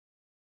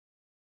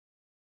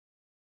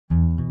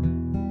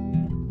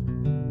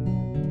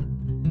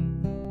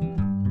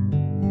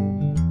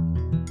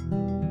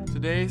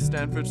Today,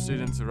 Stanford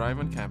students arrive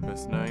on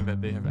campus knowing that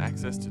they have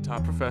access to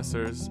top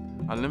professors,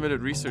 unlimited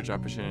research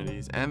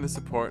opportunities, and the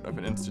support of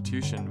an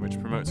institution which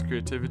promotes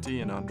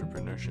creativity and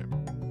entrepreneurship.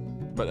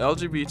 But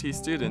LGBT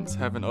students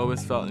haven't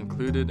always felt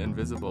included and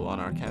visible on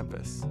our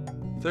campus.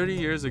 30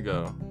 years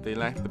ago, they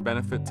lacked the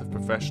benefits of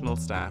professional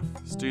staff,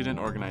 student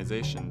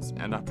organizations,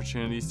 and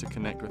opportunities to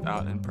connect with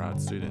out and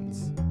proud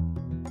students.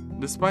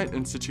 Despite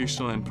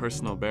institutional and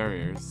personal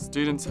barriers,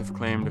 students have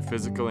claimed a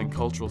physical and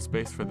cultural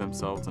space for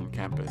themselves on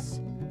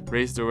campus,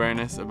 raised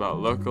awareness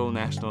about local,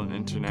 national, and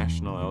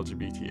international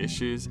LGBT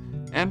issues,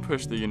 and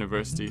pushed the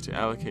university to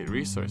allocate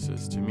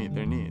resources to meet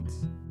their needs.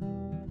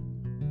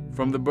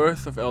 From the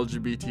birth of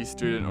LGBT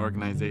student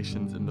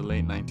organizations in the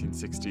late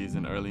 1960s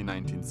and early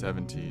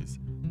 1970s,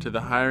 to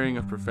the hiring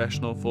of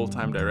professional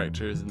full-time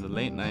directors in the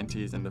late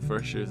 90s and the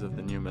first years of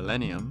the new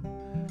millennium,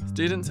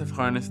 students have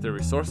harnessed their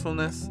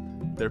resourcefulness,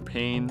 their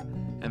pain,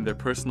 and their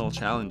personal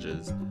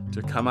challenges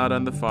to come out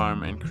on the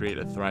farm and create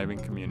a thriving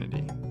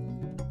community.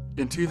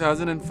 In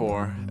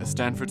 2004, as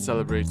Stanford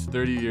celebrates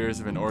 30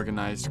 years of an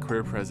organized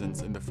queer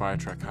presence in the Fire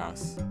Truck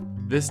House,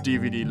 this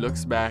DVD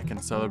looks back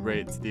and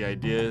celebrates the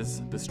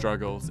ideas, the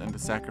struggles, and the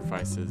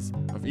sacrifices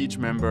of each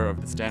member of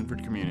the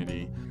Stanford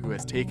community who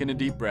has taken a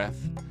deep breath,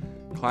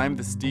 climbed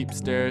the steep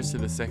stairs to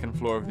the second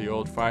floor of the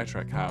old fire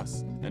truck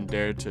house, and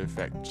dared to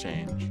effect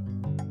change.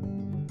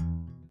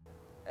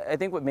 I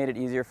think what made it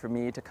easier for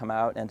me to come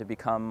out and to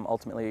become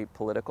ultimately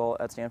political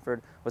at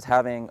Stanford was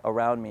having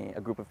around me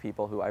a group of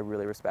people who I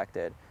really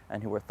respected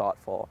and who were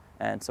thoughtful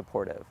and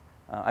supportive.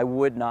 I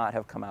would not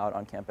have come out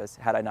on campus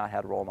had I not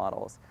had role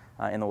models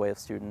in the way of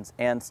students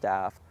and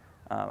staff.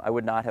 I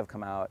would not have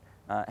come out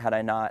had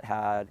I not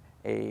had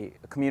a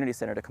community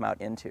center to come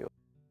out into.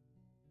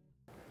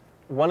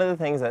 One of the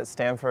things that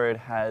Stanford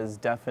has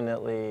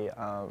definitely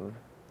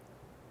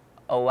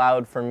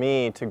allowed for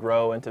me to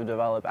grow and to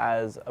develop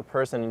as a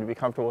person and to be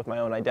comfortable with my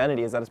own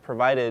identity is that it's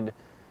provided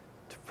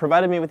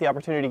me with the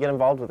opportunity to get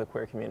involved with the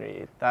queer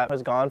community. That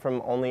has gone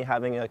from only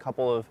having a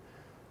couple of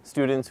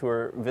students who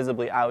are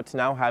visibly out to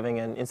now having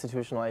an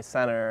institutionalized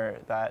center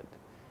that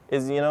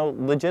is,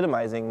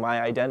 legitimizing my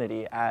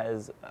identity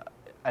as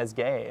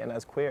gay and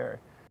as queer.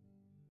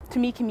 To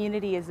me,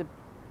 community is a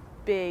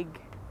big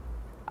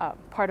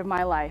part of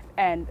my life,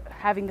 and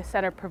having the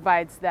center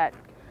provides that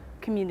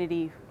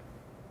community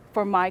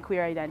for my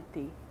queer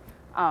identity.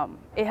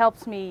 It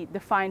helps me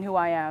define who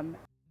I am.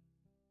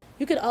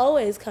 You could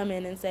always come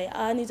in and say,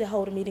 I need to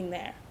hold a meeting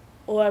there,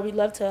 or we'd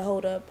love to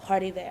hold a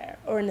party there,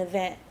 or an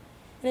event.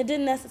 And it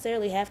didn't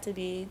necessarily have to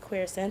be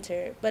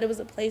queer-centered, but it was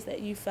a place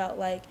that you felt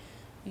like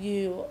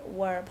you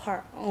were a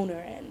part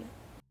owner in.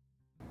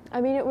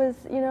 I mean, it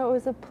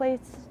was a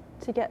place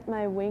to get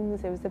my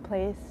wings. It was a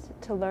place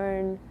to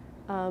learn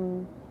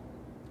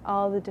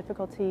all the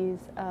difficulties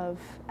of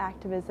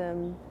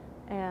activism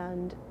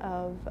and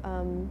of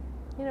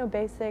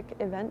basic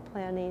event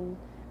planning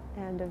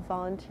and of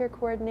volunteer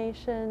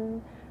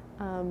coordination,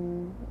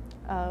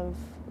 of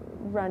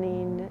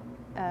running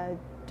a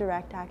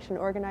direct action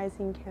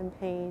organizing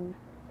campaign.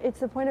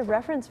 It's a point of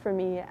reference for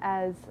me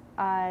as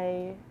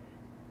I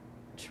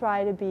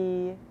try to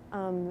be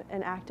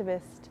an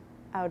activist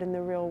out in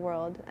the real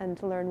world and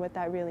to learn what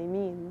that really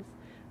means.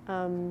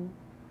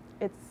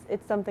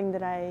 It's something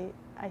that I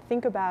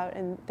think about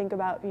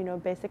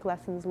basic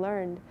lessons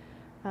learned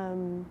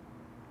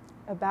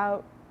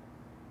about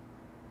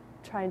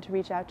trying to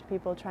reach out to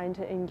people, trying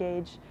to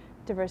engage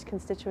diverse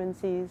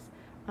constituencies,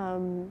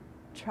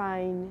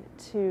 trying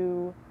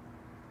to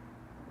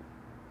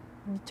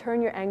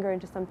turn your anger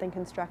into something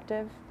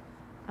constructive,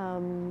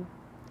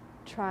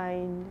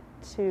 trying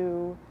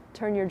to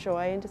turn your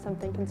joy into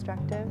something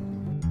constructive.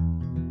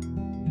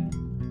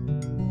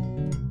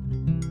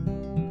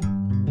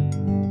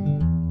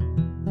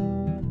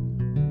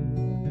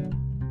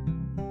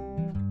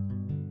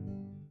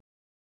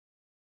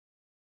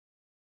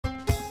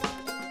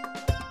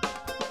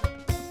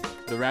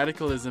 The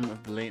radicalism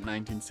of the late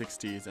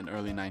 1960s and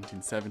early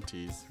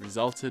 1970s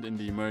resulted in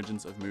the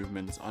emergence of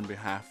movements on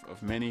behalf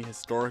of many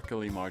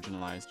historically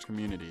marginalized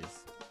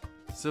communities.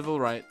 Civil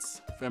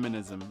rights,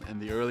 feminism, and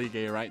the early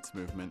gay rights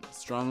movement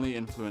strongly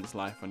influenced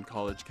life on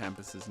college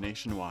campuses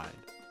nationwide,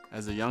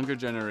 as a younger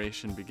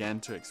generation began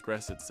to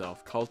express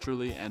itself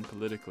culturally and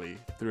politically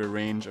through a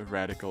range of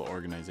radical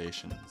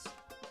organizations.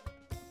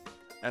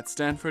 At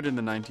Stanford in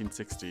the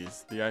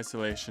 1960s, the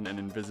isolation and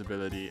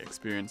invisibility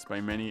experienced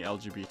by many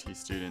LGBT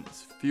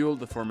students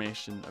fueled the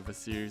formation of a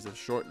series of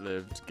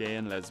short-lived gay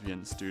and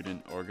lesbian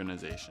student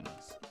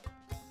organizations.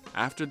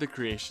 After the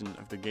creation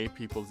of the Gay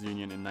People's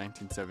Union in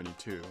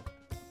 1972,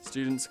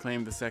 students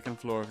claimed the second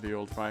floor of the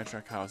old fire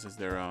truck house as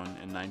their own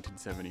in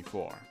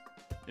 1974,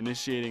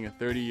 initiating a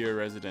 30-year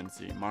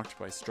residency marked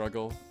by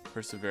struggle,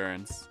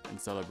 perseverance,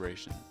 and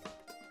celebration.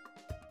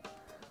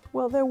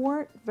 Well, there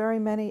weren't very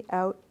many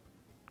out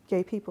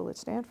gay people at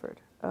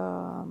Stanford.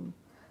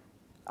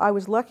 I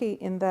was lucky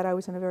in that I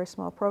was in a very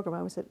small program.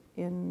 I was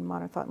in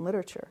modern thought and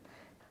literature.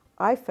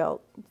 I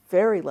felt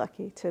very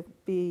lucky to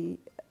be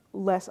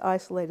less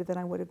isolated than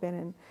I would have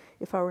been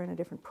if I were in a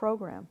different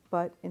program.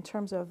 But in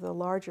terms of the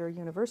larger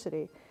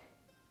university,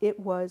 it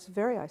was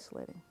very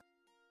isolating.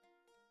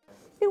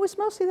 It was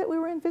mostly that we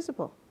were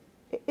invisible.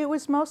 It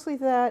was mostly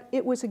that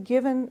it was a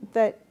given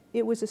that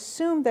it was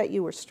assumed that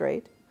you were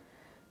straight,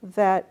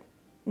 that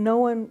no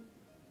one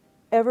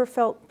ever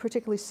felt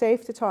particularly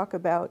safe to talk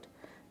about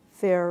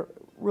their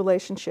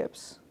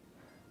relationships,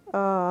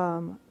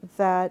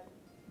 that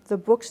the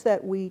books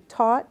that we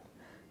taught,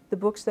 the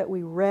books that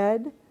we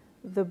read,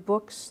 the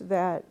books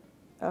that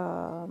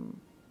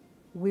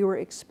we were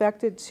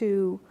expected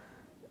to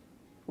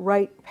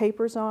write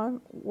papers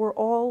on were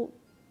all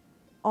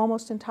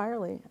almost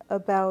entirely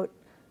about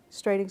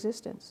straight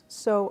existence.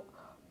 So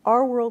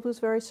our world was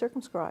very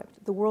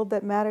circumscribed. The world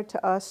that mattered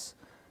to us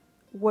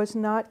was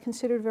not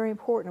considered very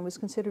important. It was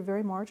considered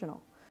very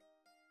marginal.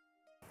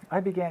 I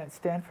began at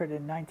Stanford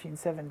in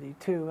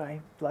 1972,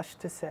 I blush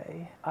to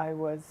say. I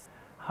was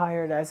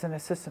hired as an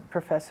assistant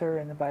professor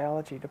in the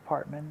biology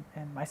department,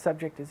 and my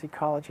subject is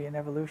ecology and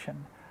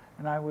evolution.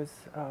 And I was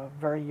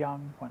very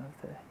young, one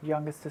of the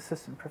youngest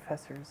assistant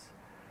professors.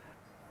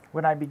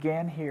 When I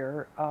began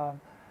here,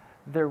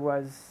 there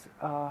was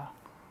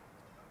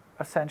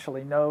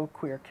essentially no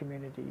queer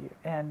community,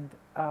 and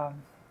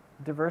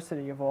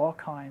diversity of all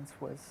kinds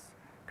was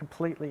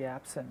completely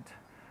absent.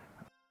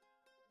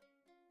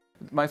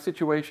 My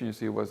situation, you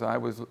see, was I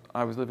was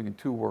living in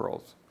two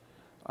worlds.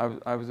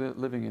 I was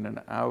living in an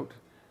out,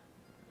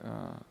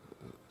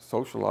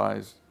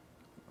 socialized,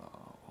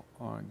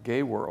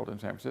 gay world in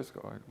San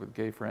Francisco with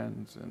gay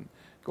friends and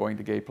going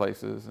to gay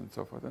places and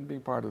so forth, and being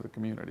part of the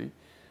community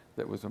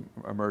that was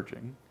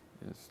emerging,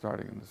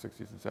 starting in the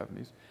 60s and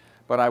 70s.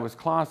 But I was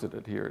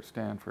closeted here at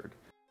Stanford.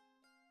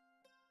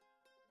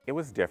 It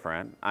was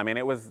different. I mean,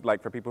 it was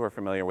like, for people who are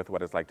familiar with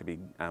what it's like to be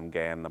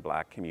gay in the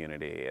Black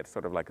community, it's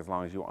sort of like, as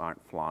long as you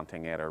aren't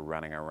flaunting it or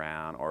running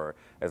around, or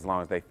as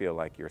long as they feel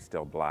like you're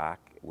still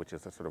Black, which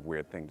is a sort of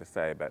weird thing to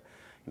say, but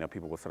you know,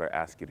 people will sort of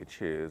ask you to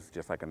choose,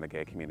 just like in the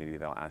gay community,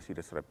 they'll ask you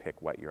to sort of pick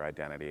what your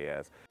identity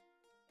is.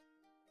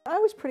 I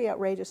was pretty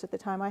outrageous at the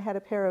time. I had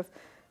a pair of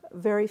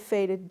very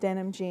faded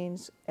denim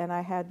jeans, and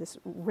I had this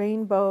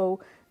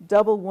rainbow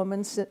double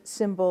woman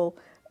symbol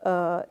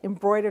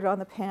embroidered on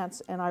the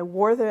pants, and I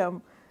wore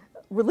them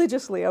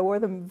religiously. I wore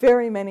them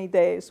very many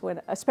days,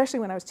 especially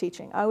when I was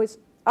teaching. I was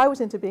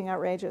into being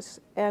outrageous,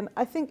 and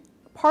I think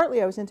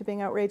partly I was into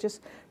being outrageous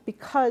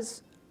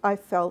because I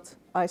felt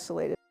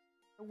isolated.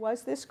 There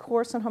was this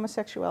course on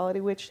homosexuality,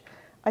 which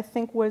I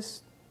think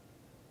was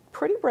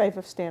pretty brave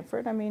of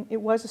Stanford. I mean, it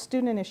was a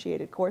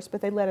student-initiated course,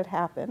 but they let it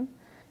happen.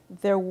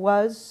 There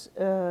was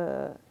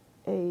a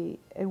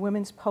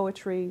women's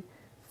poetry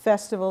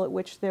festival at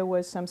which there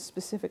was some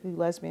specifically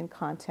lesbian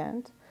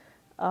content.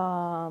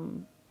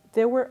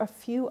 There were a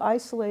few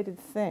isolated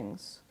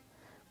things,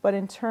 but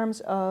in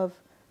terms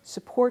of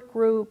support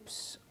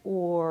groups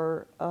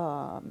or,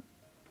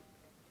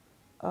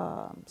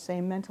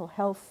 say, mental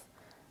health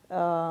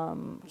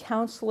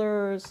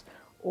counselors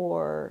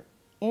or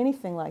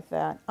anything like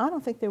that, I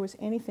don't think there was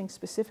anything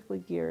specifically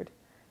geared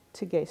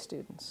to gay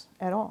students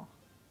at all.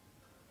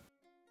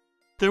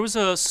 There was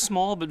a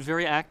small but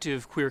very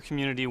active queer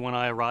community when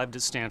I arrived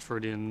at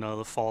Stanford in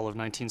the fall of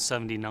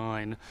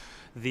 1979.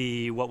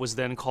 What was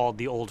then called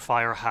the Old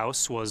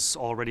Firehouse was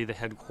already the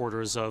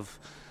headquarters of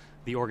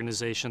the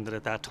organization that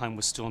at that time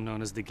was still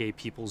known as the Gay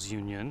People's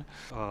Union.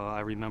 I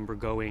remember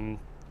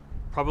going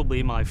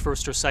probably my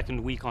first or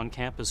second week on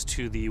campus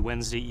to the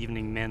Wednesday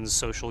evening men's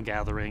social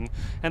gathering,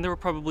 and there were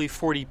probably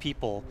 40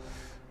 people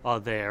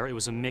there. It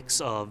was a mix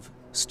of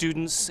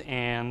students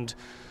and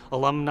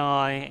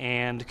alumni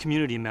and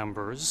community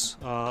members,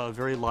 a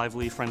very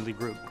lively, friendly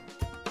group.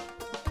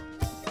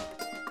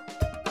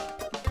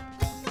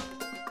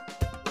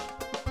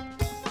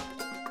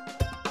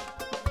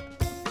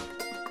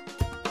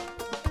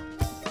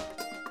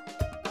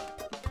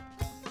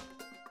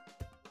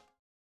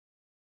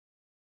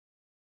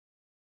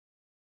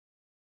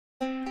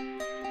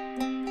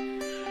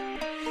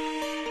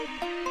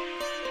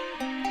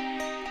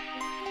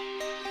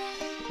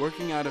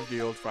 Working out of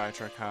the old fire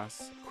truck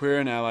house, queer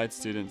and allied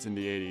students in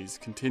the 80s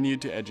continued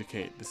to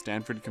educate the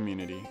Stanford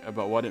community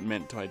about what it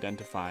meant to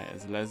identify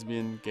as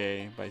lesbian,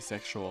 gay,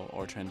 bisexual,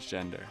 or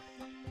transgender.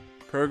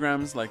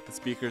 Programs like the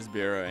Speakers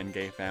Bureau and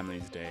Gay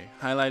Families Day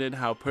highlighted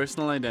how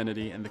personal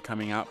identity and the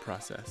coming out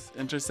process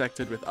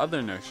intersected with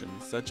other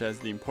notions such as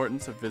the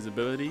importance of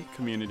visibility,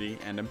 community,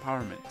 and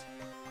empowerment.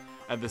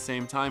 At the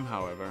same time,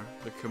 however,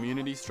 the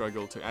community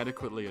struggled to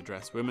adequately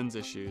address women's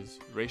issues,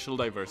 racial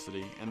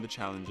diversity, and the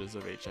challenges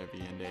of HIV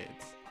and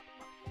AIDS.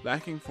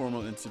 Lacking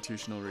formal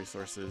institutional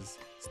resources,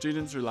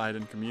 students relied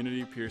on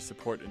community peer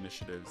support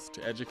initiatives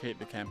to educate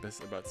the campus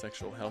about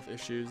sexual health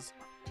issues,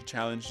 to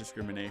challenge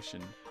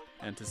discrimination,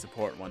 and to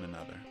support one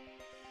another.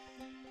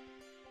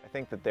 I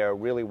think that there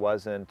really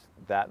wasn't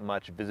that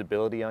much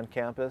visibility on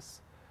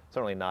campus,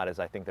 certainly not as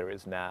I think there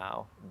is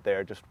now.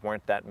 There just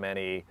weren't that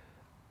many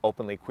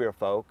openly queer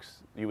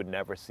folks. You would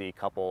never see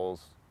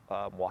couples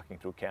walking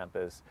through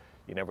campus.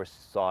 You never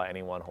saw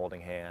anyone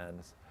holding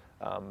hands.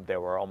 There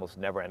were almost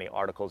never any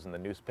articles in the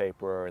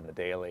newspaper or in the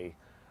daily.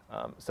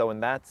 So in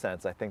that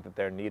sense, I think that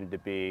there needed to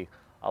be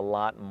a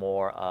lot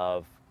more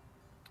of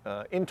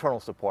internal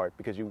support,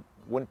 because you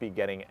wouldn't be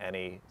getting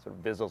any sort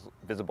of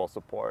visible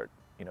support,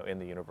 in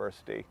the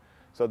university.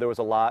 So there was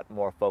a lot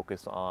more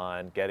focus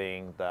on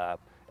getting the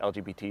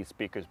LGBT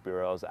speakers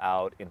bureaus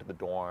out into the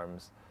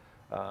dorms,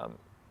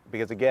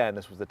 because again,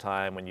 this was the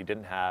time when you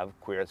didn't have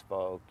Queer as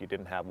Folk, you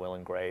didn't have Will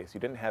and Grace, you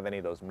didn't have any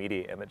of those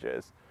media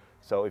images.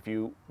 So if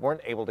you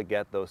weren't able to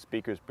get those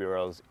speakers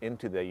bureaus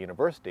into the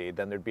university,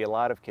 then there'd be a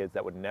lot of kids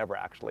that would never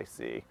actually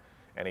see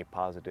any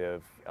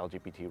positive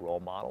LGBT role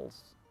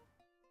models.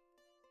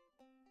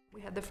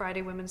 We had the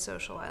Friday Women's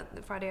Social,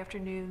 the Friday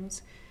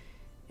afternoons,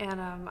 and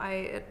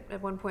I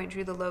at one point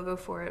drew the logo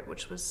for it,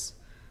 which was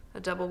a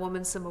double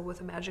woman symbol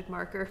with a magic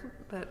marker,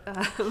 but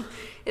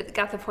it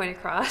got the point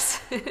across.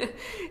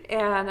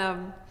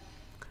 And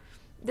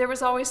there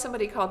was always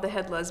somebody called the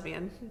head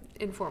lesbian,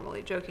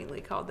 informally,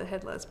 jokingly called the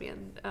head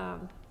lesbian.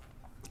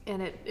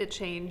 And it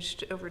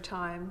changed over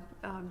time,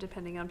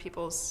 depending on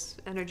people's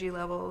energy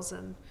levels.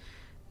 And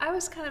I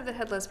was kind of the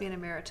head lesbian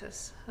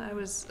emeritus. I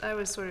was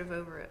sort of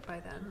over it by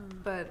then.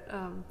 But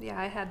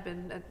yeah, I had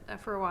been,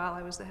 for a while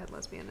I was the head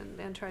lesbian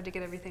and tried to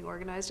get everything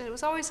organized. And it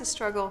was always a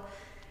struggle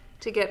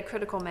to get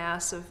critical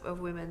mass of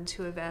women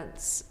to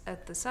events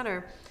at the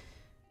center.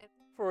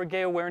 For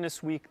Gay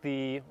Awareness Week,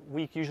 the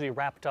week usually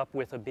wrapped up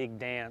with a big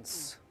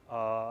dance.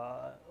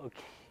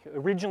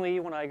 Originally,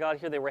 when I got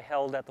here, they were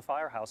held at the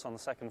firehouse on the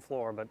second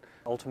floor, but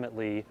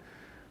ultimately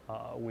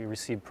we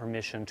received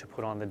permission to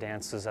put on the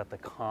dances at the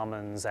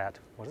Commons at,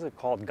 what is it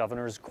called,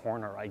 Governor's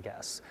Corner, I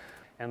guess.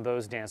 And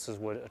those dances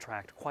would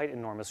attract quite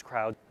enormous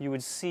crowds. You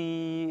would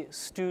see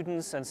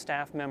students and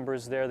staff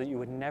members there that you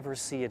would never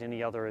see at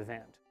any other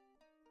event.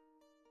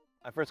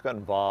 I first got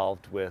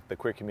involved with the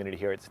queer community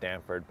here at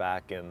Stanford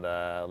back in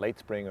the late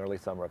spring, early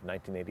summer of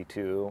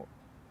 1982.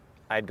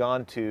 I'd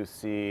gone to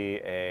see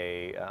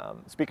a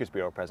Speakers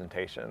Bureau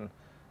presentation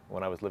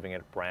when I was living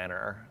at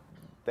Branner.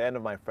 At the end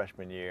of my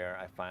freshman year,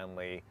 I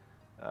finally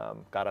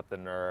got up the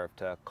nerve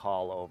to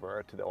call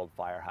over to the old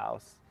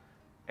firehouse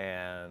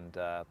and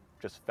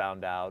just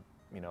found out,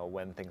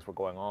 when things were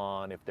going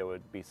on, if there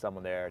would be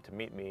someone there to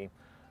meet me.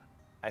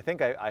 I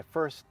think I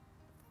first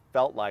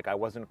felt like I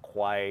wasn't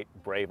quite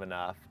brave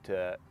enough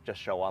to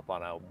just show up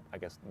on I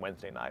guess,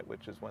 Wednesday night,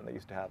 which is when they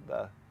used to have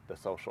the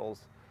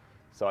socials.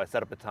 So I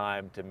set up a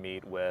time to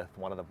meet with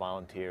one of the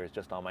volunteers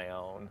just on my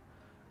own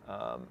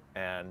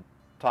and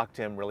talked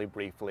to him really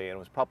briefly, and it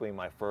was probably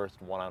my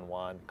first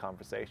one-on-one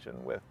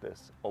conversation with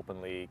this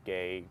openly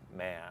gay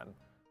man.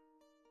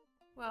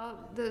 Well,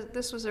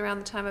 this was around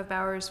the time of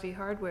Bowers v.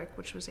 Hardwick,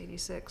 which was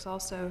 '86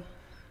 also.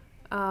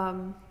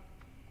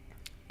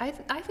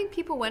 I think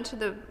people went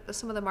to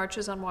some of the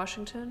marches on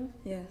Washington.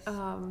 Yes.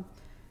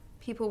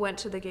 People went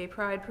to the Gay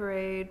Pride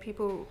Parade.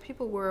 People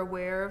were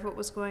aware of what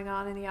was going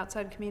on in the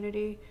outside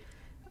community.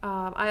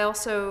 I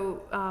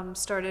also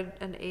started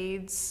an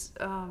AIDS,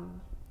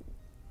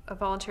 a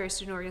voluntary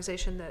student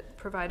organization that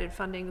provided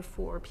funding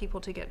for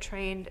people to get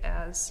trained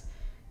as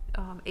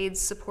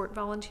AIDS support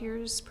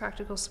volunteers,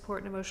 practical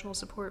support and emotional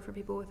support for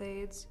people with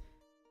AIDS.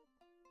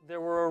 There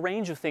were a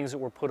range of things that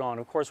were put on.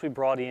 Of course, we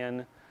brought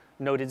in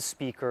noted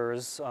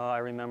speakers. I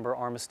remember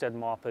Armistead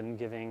Maupin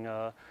giving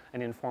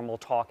an informal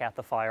talk at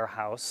the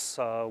firehouse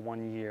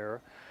one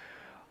year.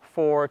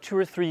 For 2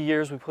 or 3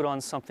 years, we put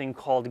on something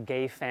called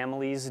Gay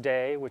Families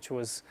Day, which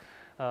was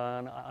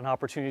an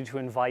opportunity to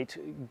invite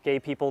gay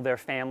people, their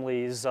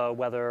families,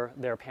 whether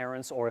their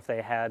parents or if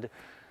they had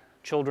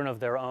children of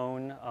their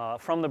own,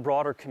 from the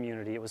broader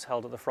community. It was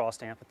held at the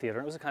Frost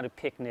Amphitheater. It was a kind of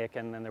picnic,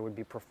 and then there would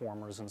be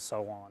performers and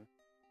so on.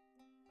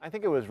 I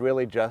think it was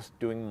really just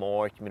doing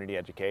more community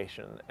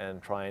education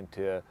and trying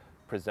to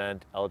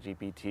present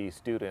LGBT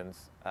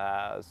students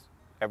as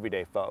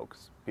everyday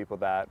folks, people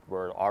that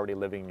were already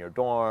living in your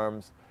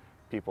dorms,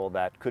 people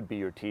that could be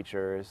your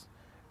teachers.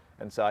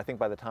 And so I think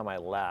by the time I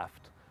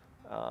left,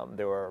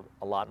 there were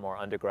a lot more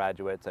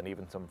undergraduates and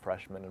even some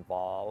freshmen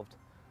involved.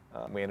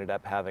 We ended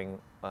up having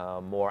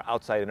more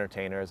outside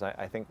entertainers.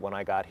 I think when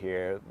I got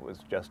here it was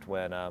just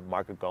when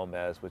Margaret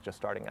Gomez was just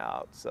starting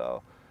out.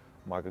 So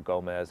Margaret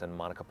Gomez and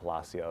Monica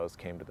Palacios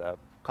came to the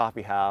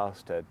coffee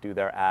house to do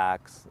their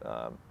acts.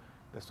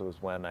 This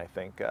was when I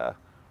think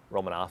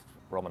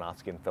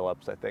Romanowski and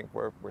Phillips, I think,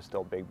 were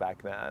still big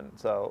back then.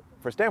 So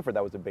for Stanford,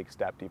 that was a big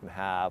step to even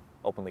have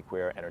openly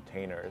queer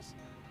entertainers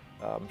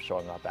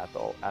showing up at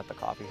the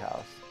coffee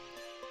house.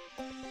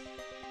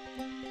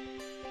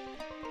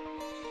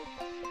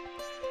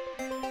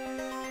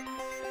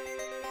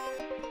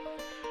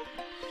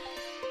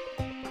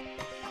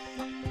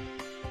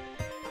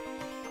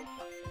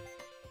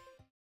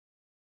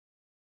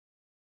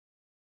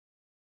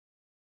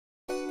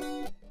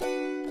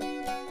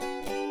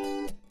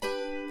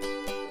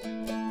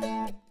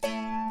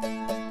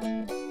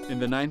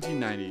 In the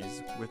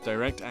 1990s, with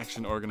direct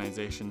action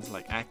organizations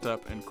like ACT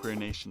UP and Queer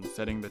Nation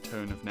setting the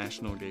tone of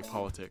national gay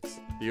politics,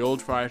 the old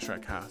fire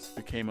truck house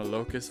became a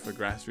locus for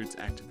grassroots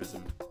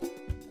activism.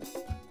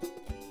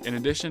 In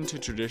addition to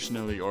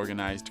traditionally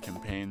organized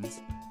campaigns,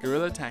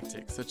 Guerrilla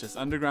tactics such as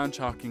underground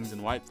chalkings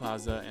in White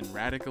Plaza and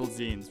radical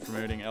zines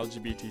promoting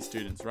LGBT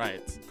students'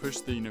 rights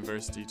pushed the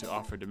university to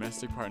offer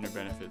domestic partner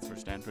benefits for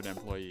Stanford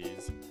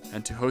employees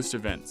and to host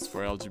events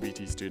for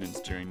LGBT students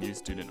during new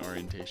student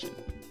orientation.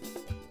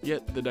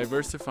 Yet, the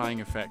diversifying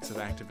effects of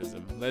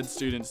activism led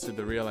students to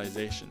the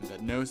realization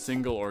that no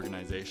single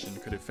organization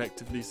could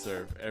effectively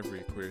serve every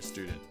queer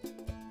student.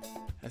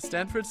 As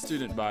Stanford's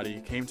student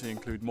body came to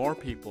include more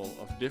people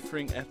of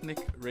differing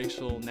ethnic,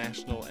 racial,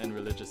 national, and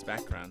religious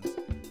backgrounds,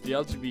 the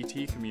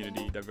LGBT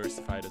community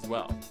diversified as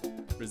well,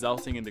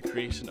 resulting in the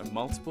creation of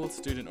multiple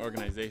student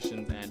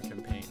organizations and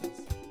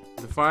campaigns.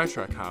 The Fire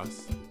Truck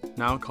House,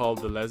 now called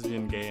the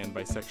Lesbian, Gay, and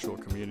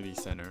Bisexual Community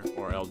Center,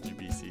 or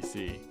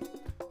LGBCC,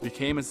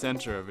 became a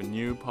center of a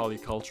new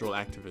polycultural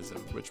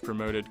activism which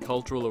promoted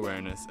cultural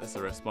awareness as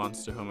a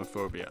response to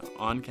homophobia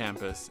on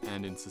campus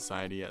and in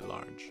society at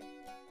large.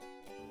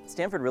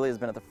 Stanford really has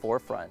been at the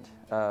forefront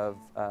of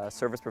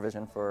service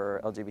provision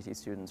for LGBT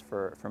students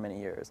for many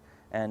years,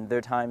 and there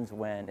are times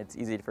when it's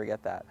easy to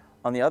forget that.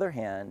 On the other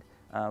hand,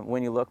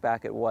 when you look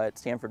back at what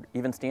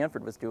even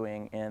Stanford was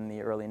doing in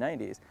the early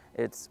 90s,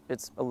 it's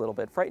a little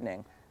bit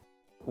frightening.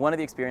 One of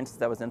the experiences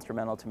that was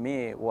instrumental to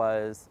me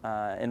was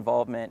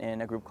involvement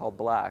in a group called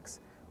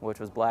Blacks,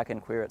 which was Black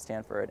and Queer at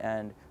Stanford,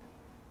 and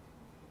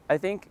I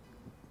think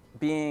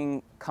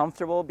being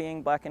comfortable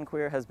being Black and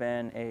queer has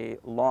been a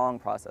long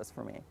process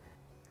for me.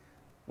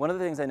 One of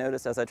the things I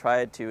noticed as I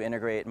tried to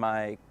integrate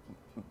my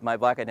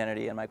Black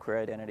identity and my queer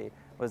identity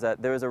was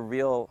that there was a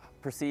real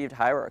perceived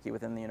hierarchy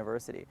within the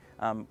university,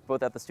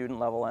 both at the student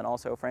level and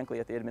also, frankly,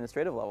 at the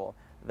administrative level,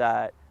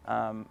 that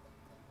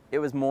it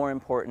was more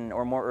important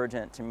or more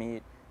urgent to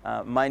meet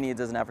my needs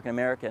as an African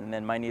American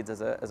than my needs as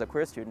a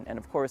queer student. And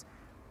of course,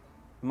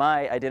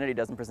 my identity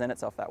doesn't present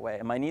itself that way,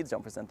 and my needs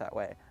don't present that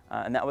way.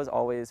 And that was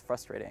always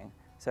frustrating.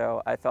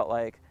 So I felt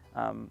like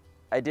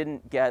I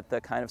didn't get the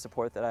kind of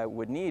support that I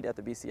would need at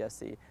the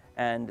BCSC,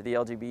 and the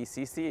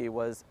LGBCC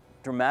was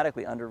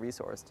dramatically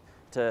under-resourced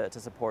to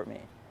support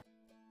me.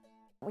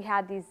 We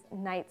had these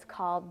nights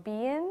called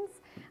Be-ins,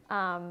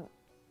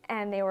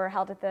 and they were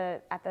held at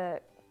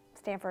the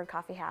Stanford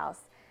Coffee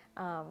House.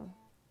 I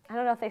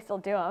don't know if they still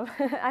do them.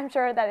 I'm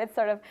sure that it's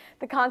sort of,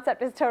 the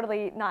concept is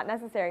totally not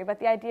necessary,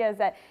 but the idea is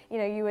that, you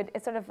know,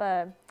 it's sort of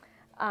a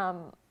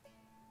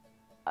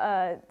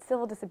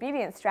civil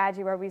disobedience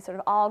strategy where we sort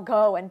of all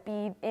go and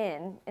be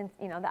in, and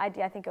you know, the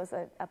idea, I think it was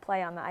a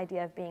play on the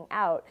idea of being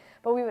out,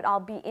 but we would all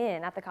be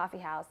in at the coffee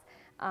house,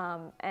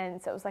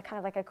 and so it was like kind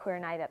of like a queer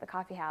night at the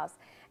coffee house.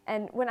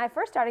 And when I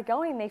first started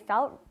going, they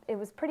felt it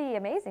was pretty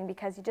amazing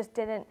because you just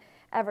didn't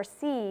ever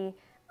see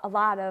a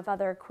lot of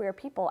other queer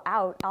people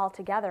out all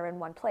together in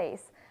one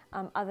place,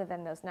 other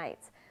than those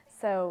nights.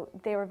 So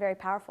they were very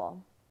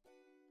powerful.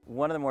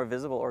 One of the more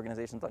visible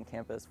organizations on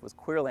campus was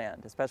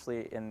Queerland,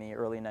 especially in the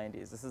early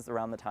 90s. This is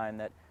around the time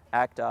that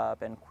ACT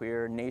UP and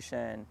Queer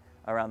Nation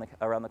around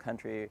the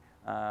country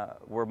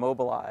were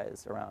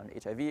mobilized around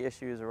HIV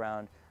issues,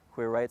 around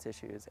queer rights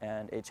issues,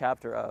 and a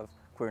chapter of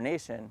Queer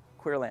Nation,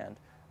 Queerland,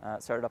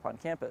 started up on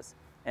campus.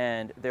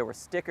 And there were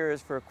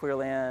stickers for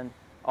Queerland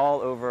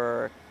all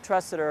over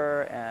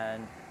Tressiter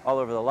and all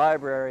over the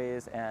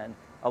libraries, and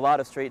a lot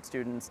of straight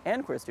students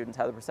and queer students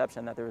had the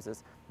perception that there was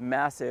this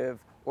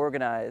massive,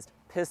 organized,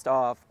 pissed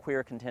off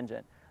queer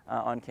contingent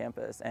on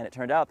campus, and it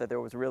turned out that there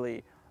was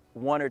really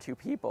one or two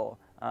people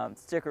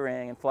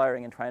stickering and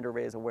flyering and trying to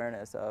raise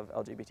awareness of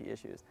LGBT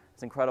issues.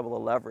 It's incredible the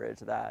leverage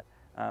that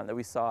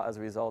we saw as a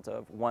result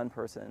of one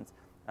person's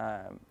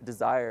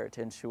desire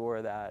to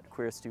ensure that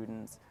queer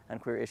students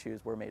and queer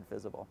issues were made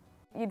visible.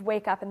 You'd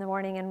wake up in the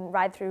morning and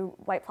ride through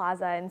White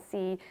Plaza and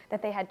see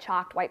that they had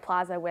chalked White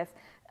Plaza with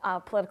a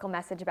political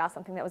message about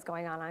something that was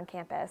going on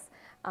campus.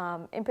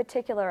 In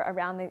particular,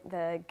 around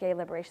the gay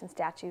liberation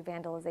statue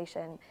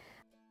vandalization.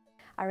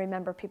 I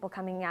remember people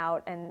coming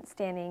out and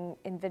standing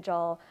in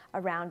vigil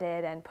around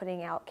it and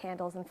putting out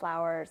candles and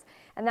flowers.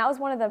 And that was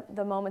one of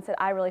the moments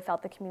that I really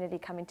felt the community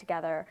coming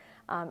together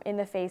in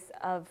the face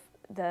of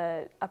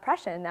the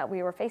oppression that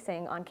we were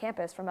facing on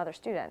campus from other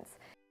students.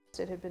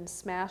 It had been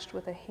smashed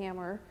with a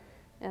hammer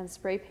and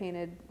spray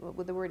painted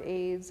with the word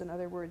AIDS, and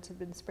other words had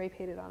been spray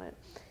painted on it.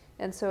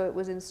 And so it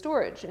was in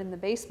storage in the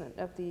basement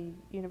of the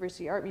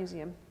University Art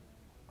Museum.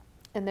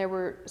 And there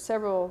were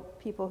several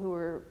people who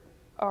were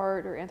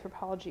art or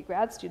anthropology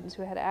grad students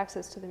who had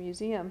access to the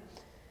museum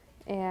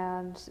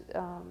and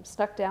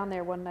snuck down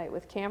there one night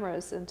with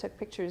cameras and took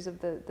pictures of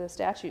the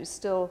statues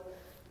still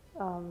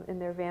in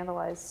their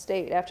vandalized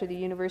state, after the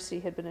university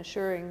had been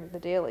assuring the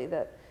Daily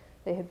that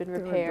they had been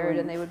repaired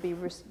and they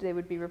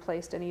would be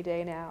replaced any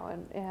day now.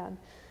 And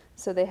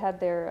so they had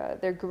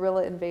their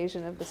guerrilla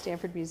invasion of the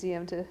Stanford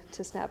Museum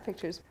to snap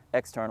pictures.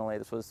 Externally,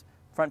 this was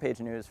front page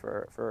news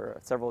for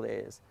several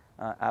days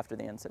after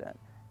the incident.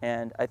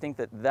 And I think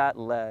that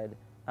led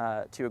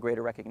to a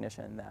greater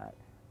recognition that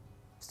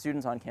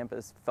students on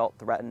campus felt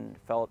threatened,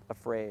 felt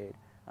afraid,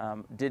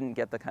 didn't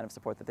get the kind of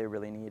support that they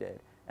really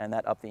needed. And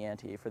that upped the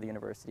ante for the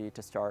university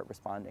to start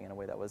responding in a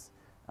way that was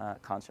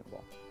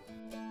conscionable.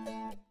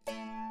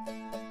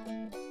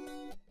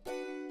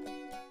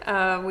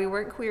 We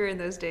weren't queer in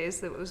those days.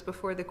 That was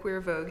before the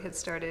Queer Vogue had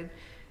started.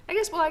 I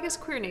guess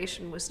Queer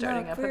Nation was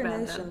starting up Queer about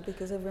Nation, then.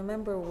 because I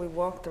remember we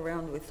walked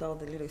around with all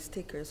the little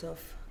stickers of...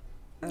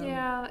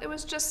 yeah, it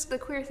was just, the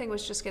queer thing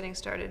was just getting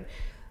started.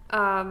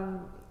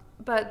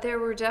 But there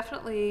was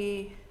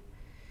definitely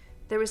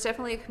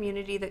a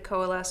community that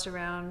coalesced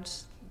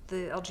around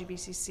the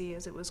LGBTC,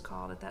 as it was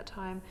called at that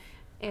time.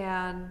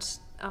 And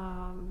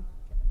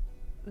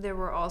there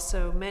were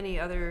also many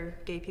other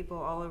gay people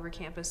all over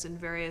campus in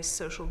various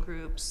social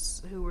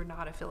groups who were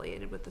not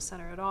affiliated with the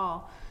center at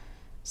all.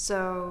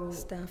 So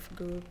staff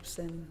groups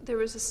and there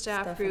was a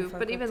staff group,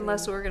 but even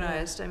less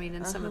organized. Yeah. I mean,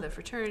 in some of the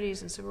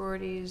fraternities and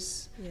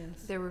sororities,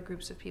 yes, there were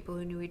groups of people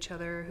who knew each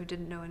other, who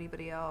didn't know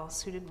anybody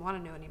else, who didn't want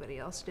to know anybody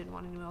else, who didn't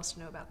want anyone else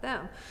to know about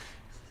them.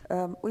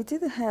 We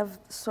did have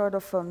sort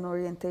of an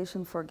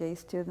orientation for gay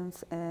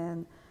students,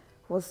 and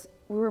we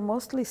were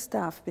mostly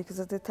staff,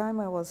 because at the time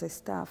I was a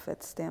staff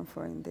at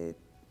Stanford in the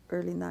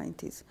early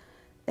 90s.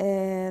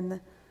 And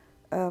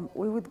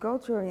we would go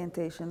to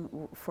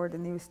orientation for the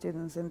new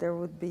students, and there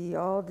would be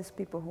all these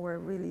people who were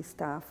really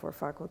staff or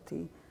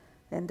faculty,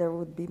 and there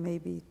would be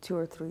maybe 2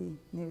 or 3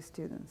 new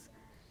students.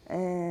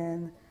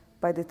 And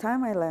by the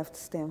time I left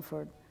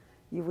Stanford,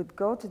 you would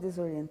go to these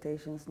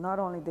orientations. Not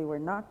only they were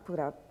not put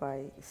up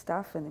by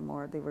staff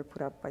anymore, they were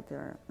put up by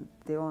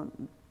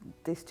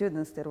the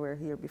students that were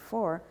here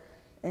before,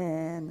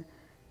 and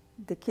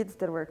the kids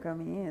that were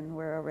coming in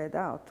were already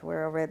out,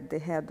 were already the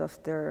head of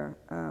their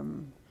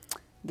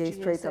Gay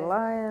Straight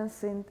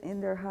Alliance in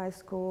their high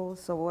school,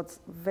 so it's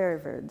very,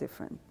 very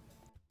different.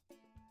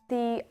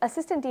 The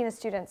assistant dean of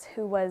students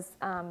who was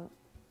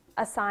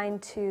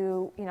assigned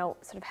to,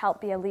 sort of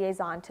help be a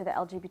liaison to the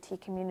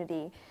LGBT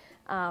community,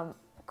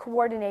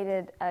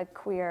 coordinated a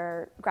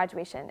queer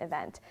graduation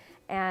event,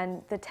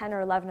 and the 10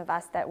 or 11 of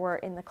us that were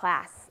in the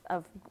class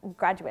of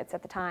graduates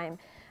at the time,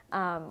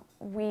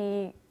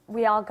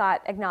 we all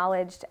got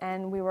acknowledged,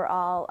 and we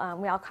all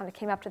kind of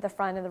came up to the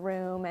front of the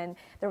room, and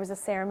there was a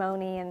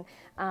ceremony, and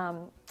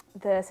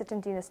the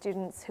assistant dean of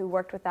students who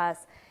worked with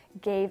us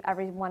gave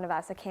every one of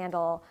us a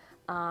candle,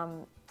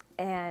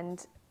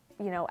 and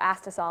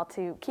asked us all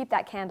to keep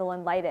that candle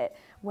and light it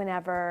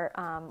whenever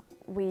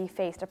we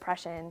faced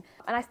oppression.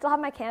 And I still have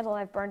my candle,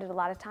 and I've burned it a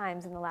lot of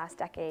times in the last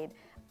decade.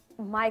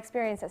 My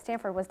experience at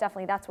Stanford was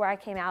definitely, that's where I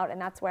came out, and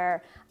that's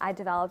where I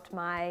developed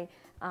my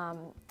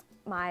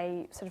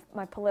my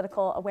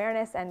political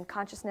awareness and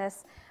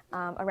consciousness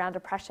around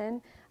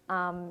oppression,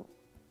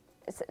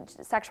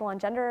 sexual and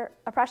gender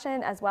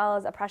oppression, as well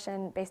as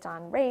oppression based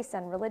on race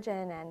and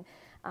religion.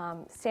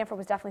 And Stanford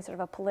was definitely sort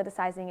of a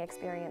politicizing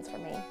experience for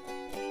me.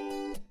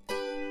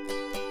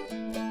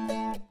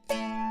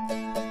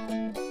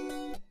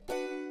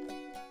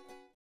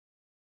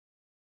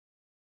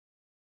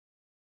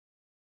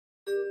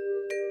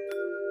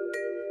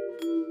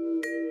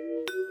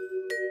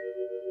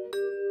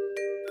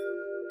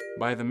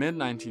 By the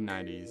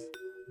mid-1990s,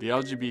 the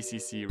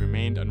LGBTC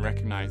remained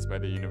unrecognized by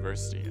the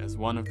university as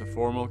one of the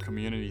formal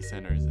community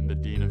centers in the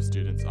Dean of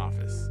Students'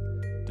 office,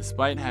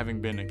 despite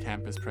having been a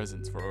campus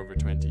presence for over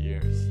 20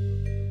 years.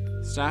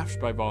 Staffed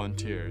by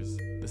volunteers,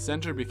 the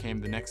center became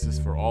the nexus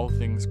for all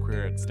things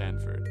queer at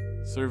Stanford,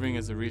 serving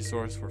as a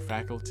resource for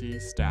faculty,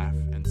 staff,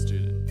 and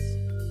students.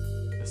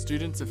 The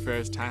Students'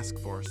 Affairs Task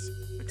Force,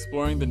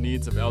 exploring the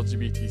needs of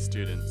LGBT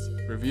students,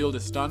 revealed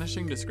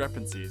astonishing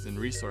discrepancies in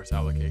resource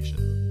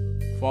allocation.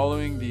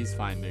 Following these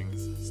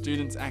findings,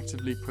 students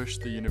actively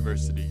pushed the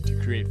university to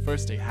create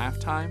first a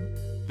half-time,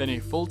 then a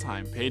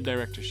full-time paid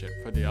directorship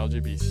for the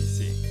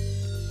LGBTC.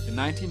 In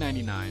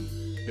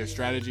 1999, their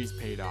strategies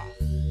paid off,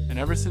 and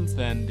ever since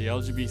then, the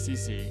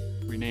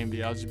LGBTC, renamed the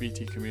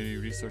LGBT Community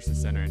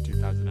Resources Center in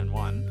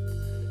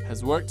 2001,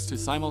 has worked to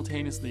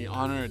simultaneously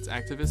honor its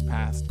activist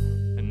past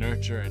and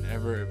nurture an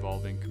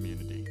ever-evolving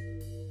community.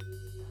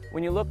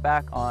 When you look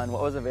back on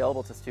what was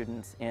available to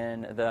students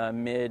in the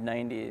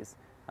mid-90s,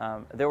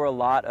 there were a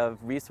lot of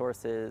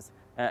resources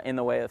in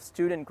the way of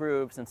student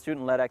groups and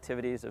student-led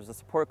activities. There was a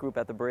support group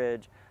at the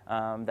Bridge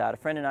that a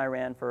friend and I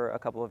ran for a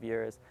couple of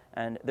years,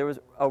 and there was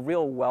a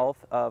real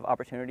wealth of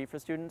opportunity for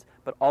students,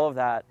 but all of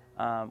that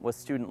was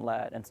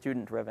student-led and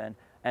student-driven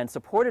and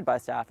supported by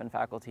staff and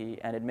faculty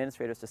and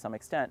administrators to some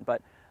extent,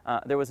 but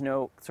there was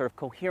no sort of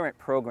coherent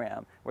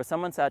program where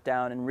someone sat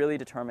down and really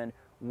determined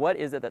what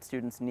is it that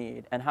students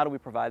need and how do we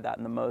provide that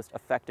in the most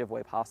effective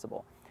way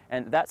possible.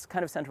 And that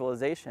kind of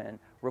centralization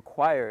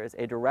requires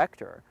a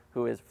director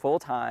who is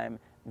full-time,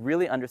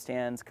 really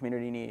understands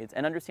community needs,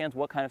 and understands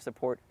what kind of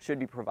support should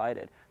be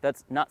provided.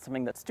 That's not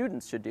something that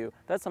students should do.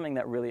 That's something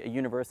that really a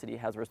university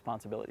has a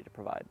responsibility to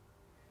provide.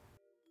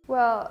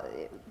 Well,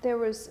 there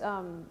was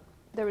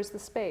the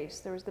space,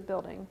 there was the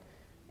building,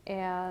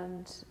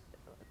 and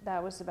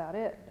that was about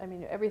it. I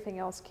mean, everything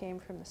else came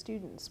from the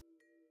students.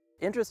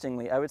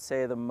 Interestingly, I would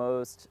say the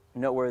most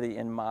noteworthy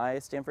in my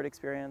Stanford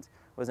experience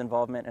was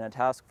involvement in a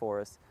task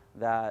force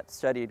that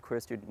studied queer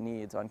student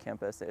needs on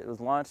campus. It was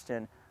launched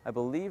in, I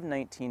believe,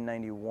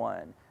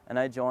 1991, and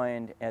I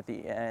joined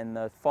in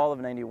the fall of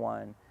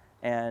 '91,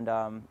 and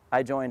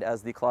I joined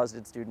as the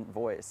closeted student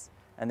voice.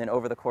 and then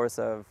over the course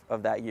of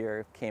that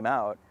year came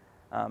out.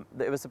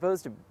 It was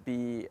supposed to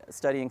be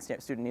studying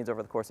student needs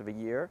over the course of a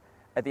year.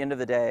 At the end of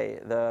the day,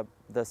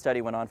 the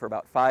study went on for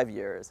about 5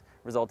 years,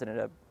 resulted in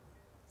a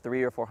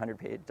 300 or 400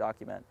 page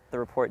document. The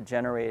report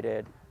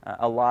generated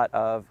a lot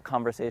of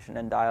conversation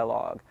and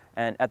dialogue,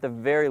 and at the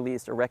very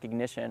least a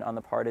recognition on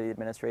the part of the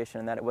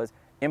administration that it was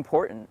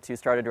important to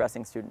start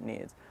addressing student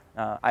needs.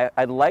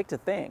 I'd like to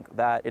think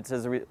that it's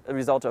as a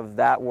result of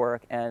that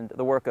work and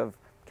the work of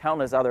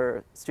countless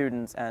other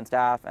students and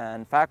staff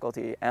and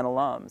faculty and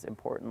alums,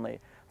 importantly,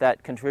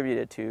 that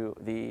contributed to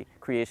the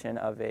creation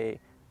of a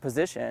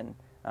position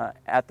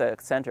at the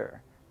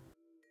center.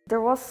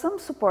 There was some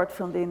support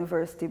from the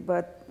university,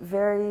 but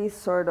very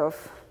sort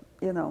of,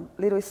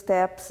 little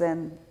steps,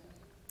 and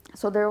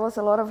so there was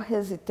a lot of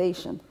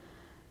hesitation.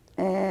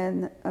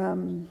 And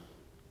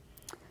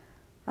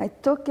I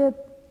took it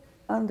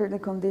under the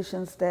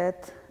conditions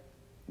that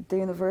the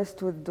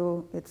university would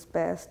do its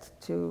best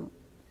to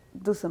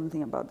do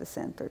something about the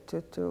center,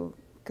 to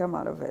come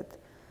out of it.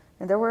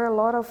 And there were a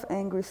lot of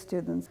angry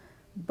students,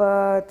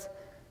 but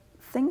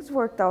things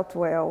worked out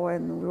well,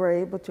 and we were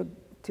able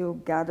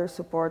to gather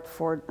support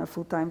for a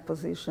full-time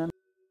position.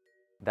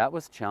 That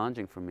was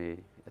challenging for me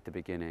at the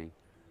beginning,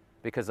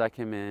 because I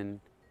came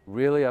in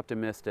really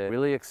optimistic,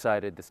 really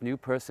excited, this new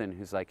person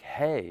who's like,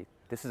 hey,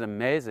 this is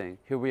amazing,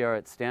 here we are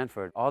at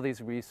Stanford, all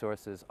these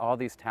resources, all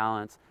these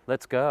talents,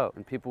 let's go.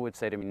 And people would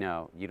say to me,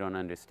 no, you don't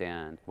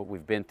understand what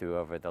we've been through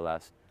over the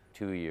last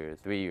 2 years,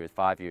 3 years,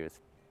 5 years,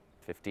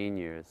 15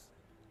 years.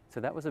 So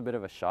that was a bit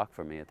of a shock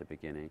for me at the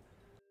beginning.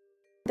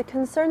 The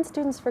Concerned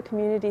Students for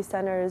Community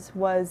Centers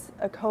was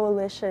a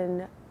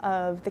coalition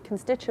of the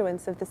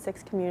constituents of the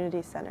 6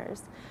 community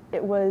centers.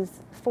 It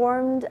was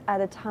formed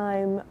at a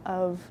time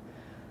of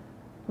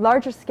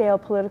larger scale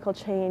political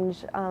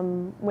change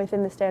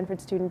within the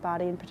Stanford student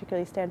body, and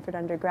particularly Stanford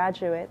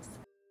undergraduates.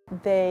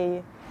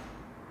 They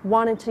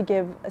wanted to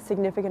give a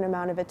significant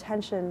amount of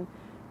attention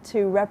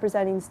to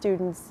representing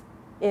students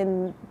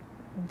in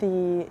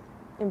the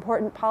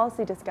important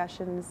policy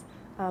discussions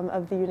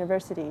of the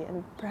university,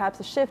 and perhaps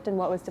a shift in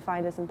what was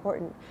defined as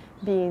important,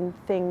 being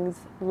things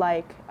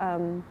like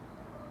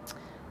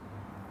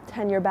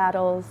tenure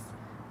battles,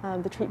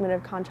 the treatment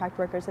of contract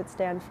workers at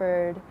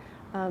Stanford,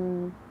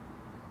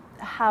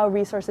 how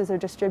resources are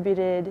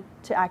distributed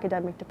to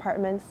academic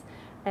departments,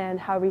 and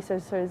how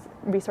resources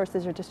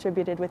are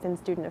distributed within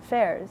student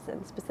affairs,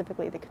 and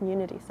specifically the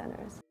community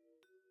centers.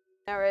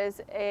 There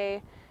was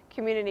a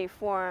community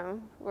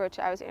forum which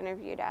I was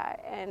interviewed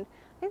at, and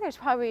I think there's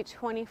probably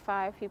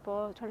 25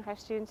 people, 25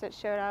 students that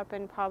showed up,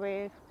 and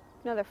probably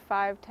another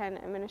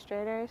 5-10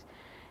 administrators.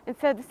 And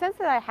so the sense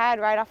that I had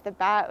right off the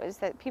bat was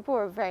that people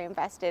were very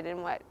invested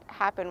in what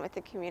happened with the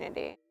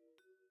community.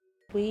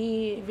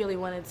 We really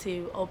wanted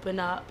to open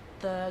up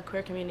the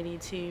queer community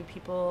to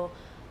people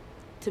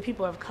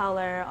of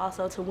color,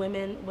 also to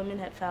women. Women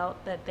had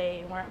felt that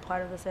they weren't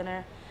part of the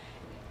center.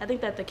 I think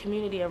that the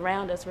community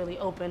around us really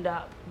opened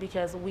up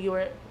because we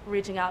were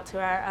reaching out to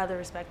our other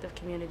respective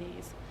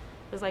communities.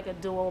 It was like a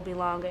dual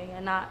belonging,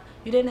 and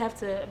you didn't have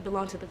to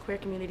belong to the queer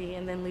community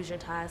and then lose your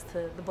ties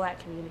to the Black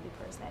community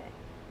per se.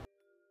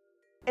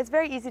 It's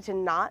very easy to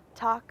not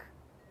talk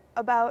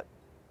about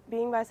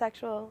being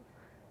bisexual,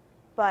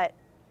 but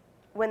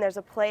when there's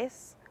a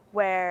place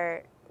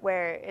where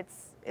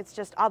it's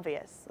just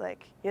obvious,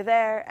 like you're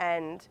there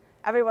and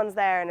everyone's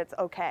there and it's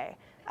okay.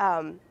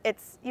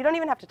 You don't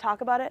even have to talk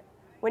about it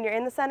when you're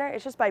in the center.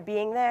 It's just by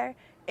being there,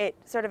 it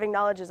sort of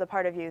acknowledges a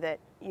part of you that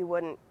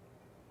wouldn't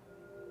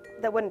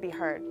be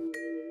heard.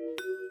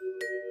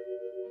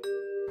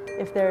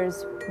 If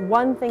there's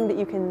one thing that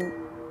you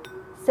can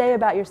say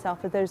about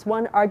yourself, if there's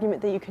one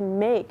argument that you can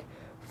make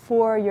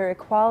for your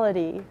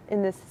equality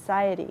in this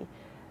society,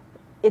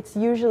 it's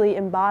usually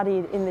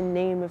embodied in the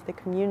name of the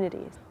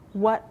community.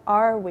 What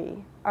are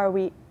we? Are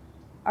we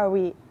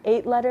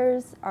 8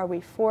 letters? Are we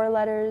 4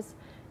 letters?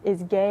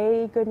 Is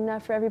gay good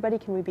enough for everybody?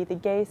 Can we be the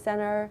gay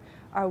center?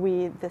 Are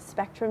we the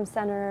spectrum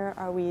center?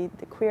 Are we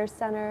the queer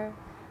center?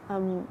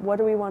 What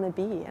do we want to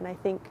be? And I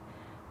think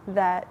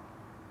that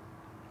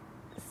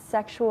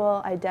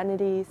sexual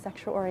identity,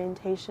 sexual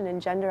orientation,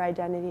 and gender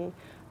identity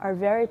are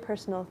very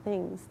personal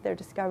things. They're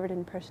discovered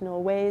in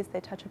personal ways. They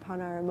touch upon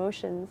our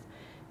emotions.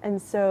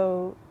 And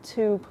so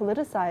to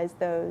politicize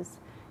those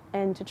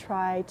and to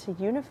try to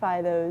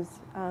unify those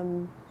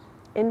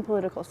in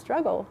political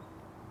struggle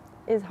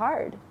is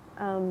hard.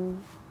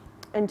 And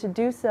to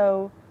do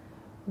so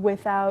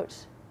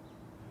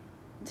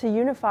to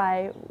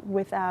unify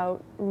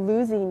without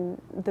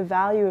losing the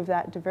value of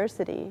that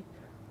diversity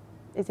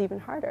is even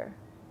harder.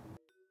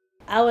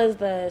 I was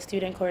the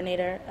student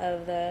coordinator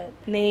of the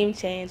name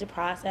change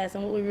process,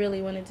 and what we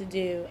really wanted to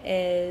do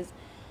is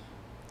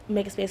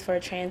make a space for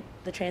the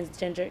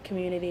transgender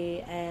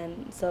community,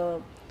 and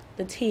so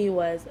the T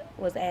was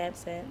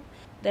absent.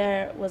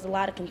 There was a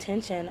lot of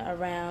contention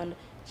around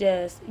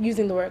just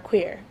using the word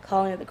queer,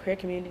 calling it the Queer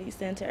Community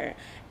Center,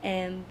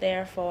 and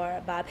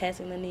therefore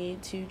bypassing the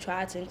need to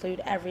try to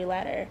include every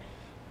letter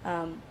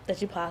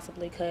that you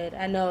possibly could.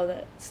 I know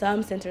that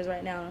some centers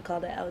right now are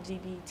called the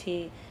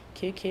LGBT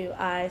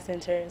QQI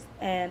centers,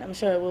 and I'm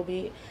sure we'll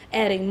be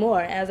adding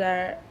more as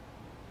our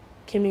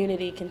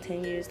community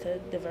continues to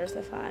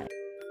diversify.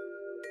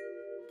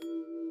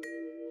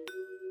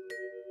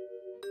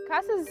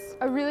 CASA is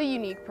a really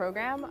unique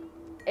program.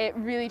 It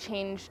really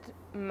changed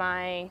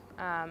my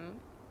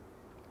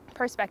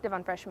perspective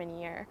on freshman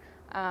year.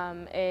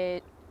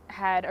 It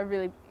had a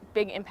really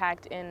big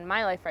impact in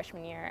my life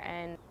freshman year,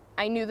 and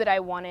I knew that I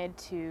wanted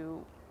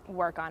to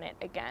work on it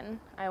again.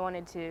 I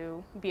wanted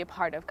to be a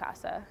part of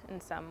CASA in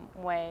some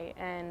way,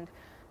 and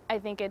I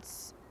think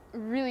it's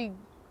really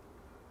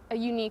a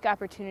unique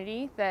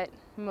opportunity that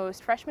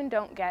most freshmen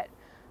don't get,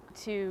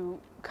 to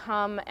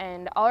come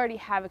and already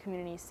have a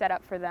community set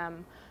up for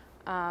them,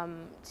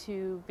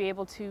 to be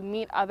able to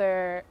meet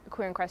other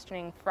queer and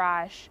questioning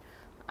frosh,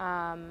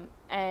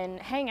 and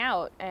hang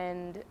out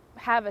and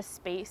have a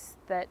space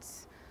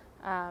that's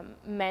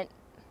meant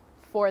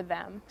for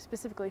them,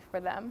 specifically for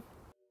them.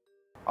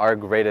 Our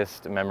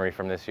greatest memory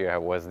from this year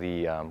was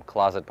the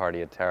closet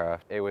party at Terra.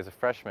 It was a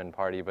freshman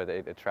party, but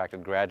it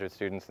attracted graduate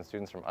students and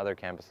students from other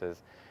campuses,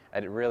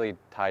 and it really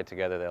tied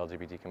together the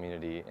LGBT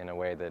community in a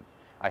way that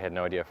I had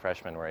no idea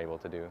freshmen were able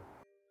to do.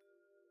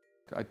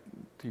 I'm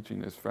teaching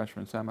this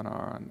freshman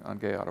seminar on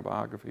gay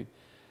autobiography,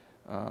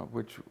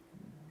 which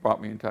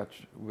brought me in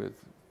touch with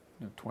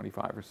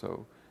 25 or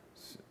so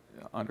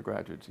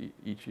undergraduates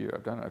each year.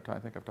 I've done it. I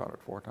think I've taught it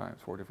 4 times,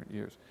 4 different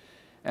years,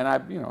 and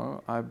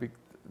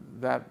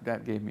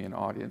that gave me an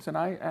audience. And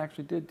I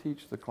actually did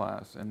teach the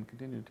class and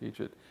continue to teach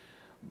it,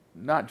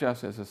 not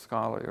just as a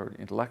scholarly or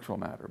intellectual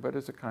matter, but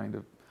as a kind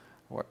of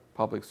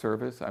public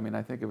service. I mean,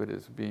 I think of it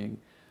as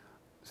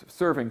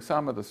serving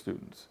some of the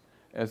students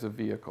as a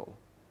vehicle,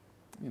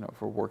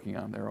 for working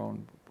on their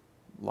own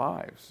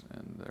lives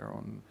and their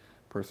own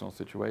personal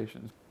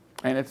situations.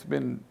 And it's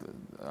been,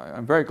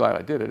 I'm very glad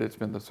I did it. It's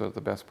been sort of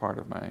the best part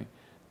of my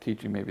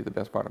teaching, maybe the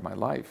best part of my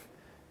life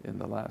in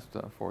the last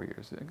 4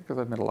 years, because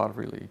I've met a lot of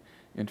really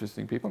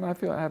interesting people, and I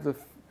feel I have the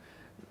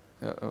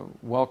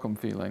welcome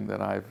feeling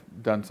that I've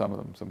done some of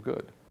them some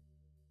good.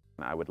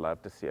 I would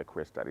love to see a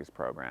queer studies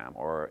program,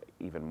 or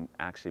even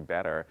actually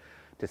better,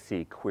 to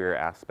see queer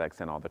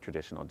aspects in all the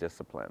traditional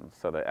disciplines,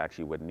 so that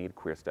actually would need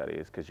queer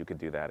studies, because you could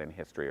do that in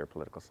history or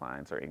political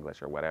science or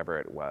English or whatever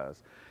it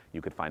was.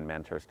 You could find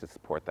mentors to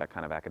support that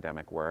kind of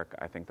academic work.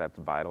 I think that's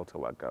vital to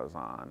what goes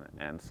on.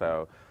 And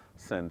so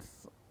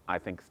since I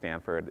think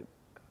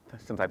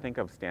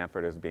of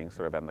Stanford as being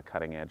sort of on the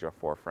cutting edge or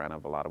forefront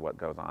of a lot of what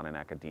goes on in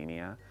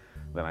academia,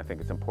 then I think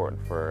it's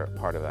important for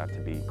part of that to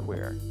be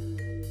queer.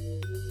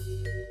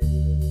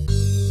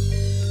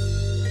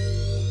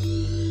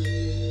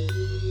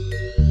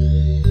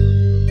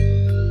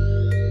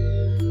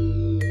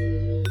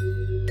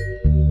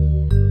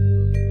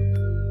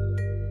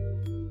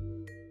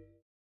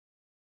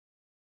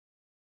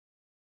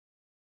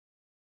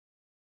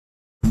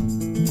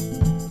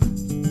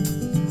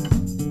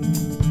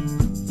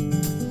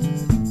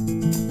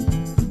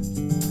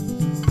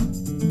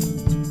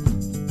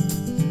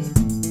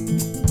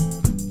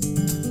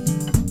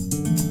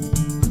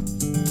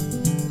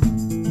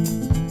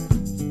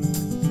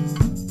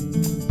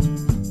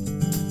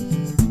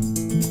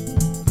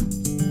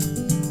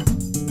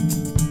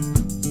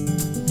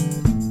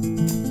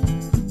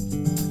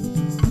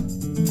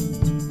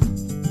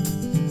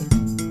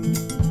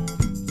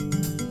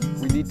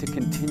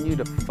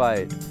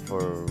 Fight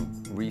for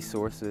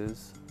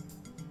resources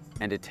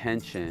and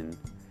attention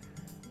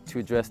to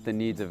address the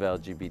needs of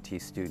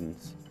LGBT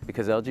students,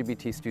 because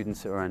LGBT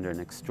students are under an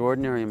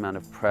extraordinary amount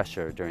of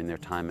pressure during their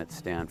time at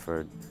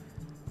Stanford.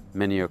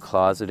 Many are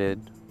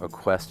closeted or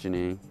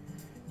questioning.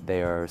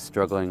 They are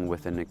struggling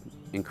with an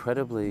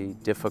incredibly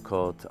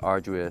difficult,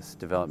 arduous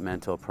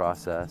developmental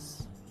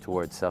process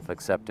towards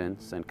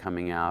self-acceptance and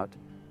coming out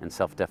and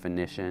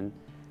self-definition,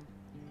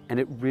 and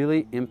it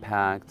really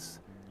impacts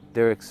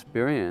their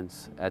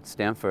experience at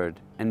Stanford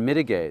and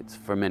mitigates,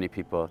 for many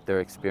people, their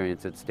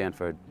experience at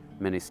Stanford.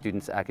 Many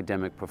students'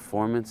 academic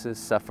performances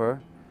suffer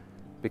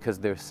because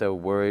they're so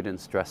worried and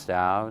stressed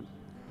out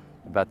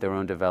about their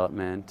own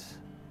development,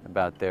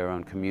 about their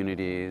own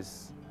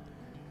communities.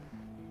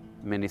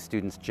 Many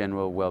students'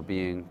 general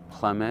well-being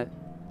plummets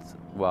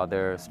while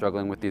they're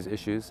struggling with these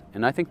issues.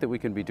 And I think that we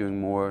can be doing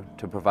more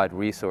to provide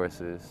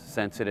resources,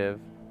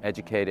 sensitive,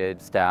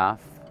 educated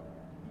staff,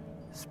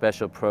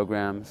 special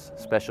programs,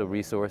 special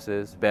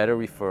resources, better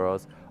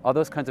referrals, all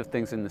those kinds of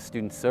things in the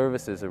student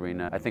services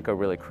arena I think are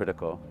really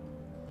critical.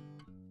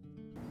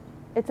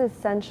 It's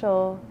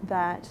essential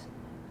that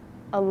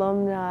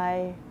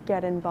alumni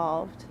get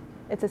involved.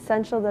 It's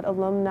essential that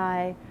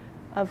alumni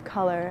of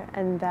color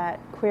and that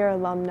queer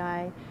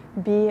alumni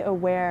be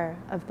aware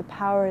of the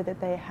power that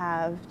they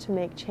have to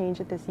make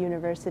change at this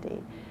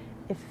university.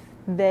 If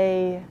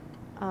they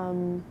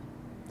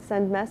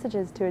send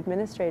messages to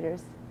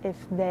administrators, if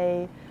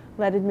they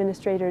let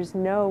administrators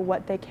know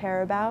what they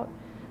care about,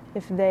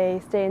 if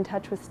they stay in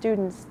touch with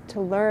students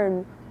to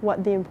learn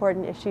what the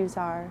important issues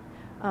are,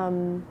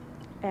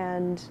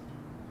 and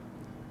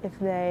if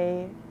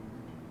they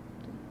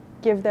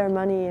give their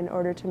money in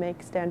order to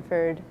make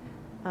Stanford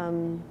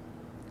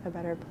a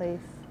better place.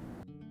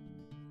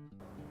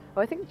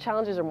 Well, I think the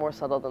challenges are more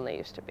subtle than they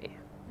used to be,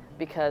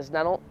 because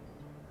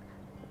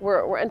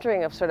we're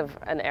entering a sort of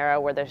an era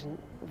where there's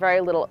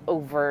very little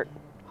overt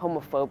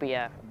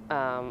homophobia.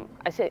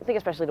 I think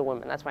especially to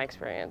women, that's my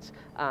experience.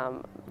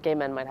 Gay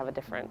men might have a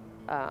different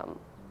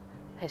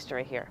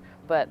history here,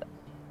 but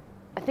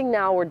I think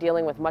now we're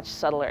dealing with much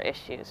subtler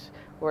issues.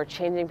 We're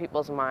changing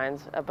people's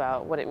minds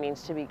about what it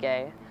means to be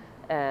gay,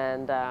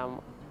 and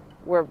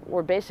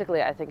we're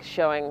basically, I think,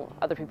 showing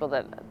other people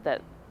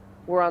that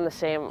we're on the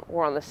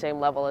same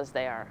level as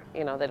they are.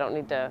 You know, they don't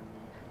need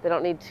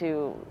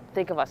to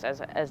think of us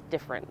as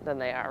different than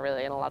they are,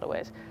 really, in a lot of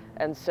ways.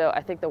 And so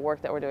I think the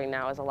work that we're doing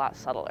now is a lot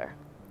subtler,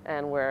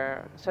 and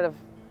we're sort of,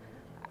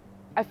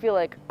 I feel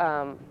like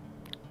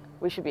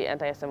we should be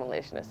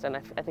anti-assimilationist, and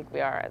I think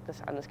we are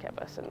on this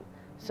campus, and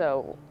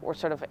so we're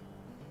sort of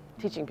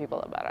teaching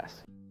people about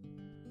us.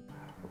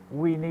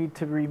 We need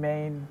to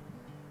remain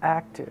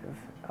active,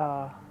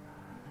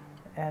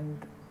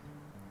 and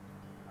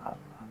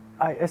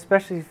I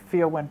especially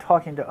feel when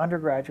talking to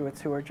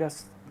undergraduates who are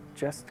just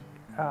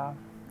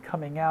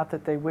coming out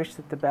that they wish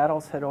that the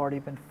battles had already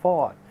been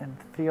fought and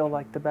feel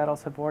like the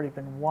battles have already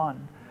been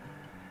won,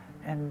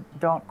 and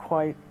don't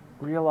quite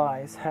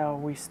realize how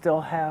we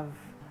still have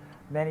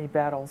many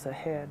battles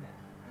ahead,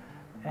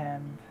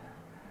 and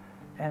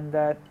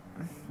that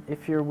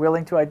if you're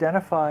willing to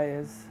identify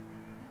as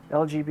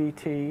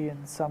LGBT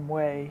in some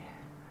way,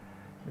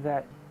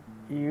 that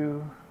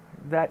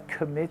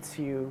commits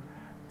you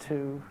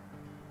to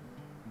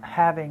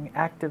having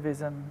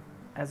activism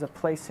as a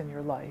place in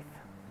your life.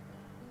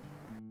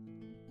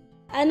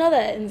 I know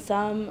that in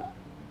some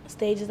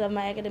stages of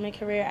my academic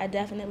career, I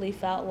definitely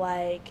felt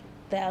like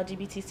the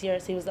LGBT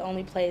CRC was the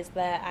only place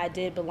that I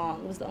did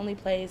belong. It was the only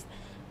place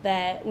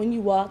that when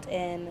you walked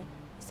in,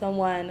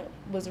 someone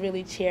was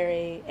really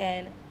cheery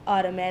and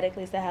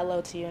automatically said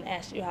hello to you and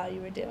asked you how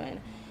you were doing.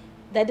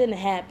 That didn't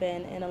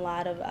happen in a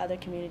lot of other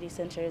community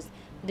centers.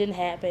 It didn't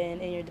happen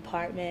in your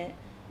department.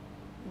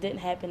 It didn't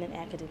happen in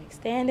academic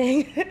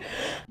standing.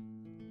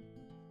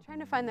 Trying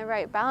to find the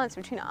right balance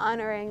between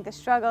honoring the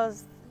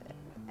struggles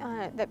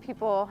that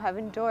people have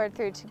endured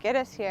through to get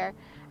us here,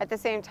 at the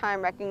same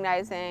time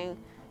recognizing,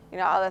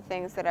 all the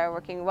things that are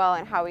working well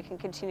and how we can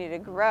continue to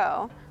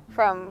grow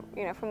from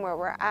where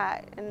we're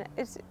at. And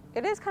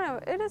it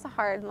is a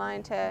hard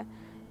line to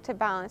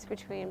balance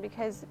between,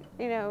 because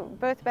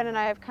both Ben and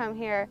I have come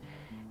here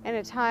in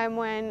a time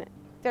when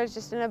there's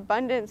just an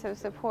abundance of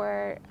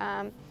support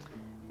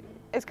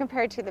as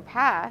compared to the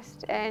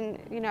past, and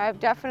I've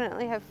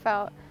definitely have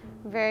felt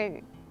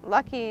very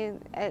lucky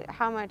at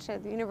how much the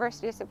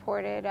university has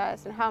supported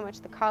us and how much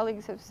the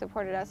colleagues have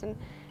supported us,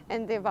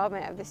 and the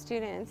involvement of the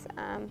students.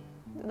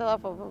 The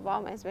level of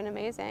involvement has been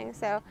amazing.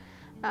 So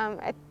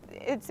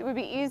it would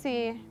be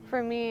easy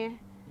for me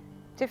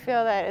to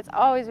feel that it's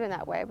always been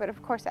that way, but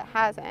of course it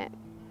hasn't.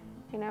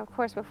 Of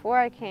course, before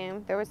I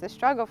came, there was the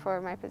struggle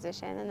for my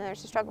position, and then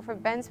there's the struggle for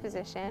Ben's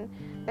position,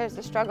 there's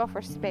the struggle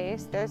for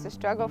space, there's the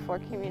struggle for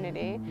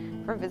community,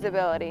 for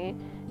visibility.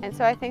 And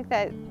so I think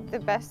that the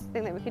best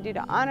thing that we could do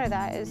to honor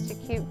that is to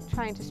keep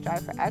trying to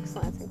strive for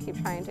excellence and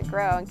keep trying to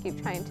grow and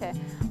keep trying to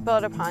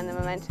build upon the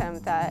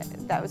momentum that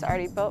was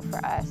already built for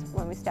us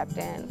when we stepped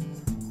in.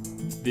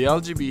 The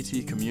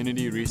LGBT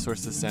Community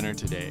Resources Center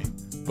today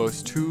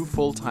boasts 2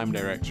 full-time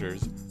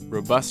directors,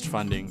 robust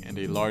funding, and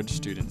a large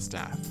student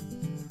staff.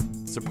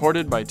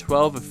 Supported by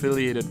 12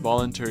 affiliated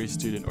voluntary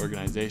student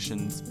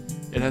organizations,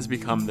 it has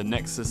become the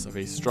nexus of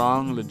a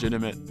strong,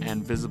 legitimate,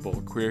 and visible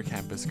queer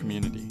campus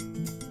community.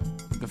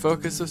 The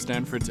focus of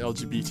Stanford's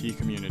LGBT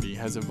community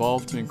has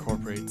evolved to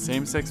incorporate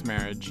same-sex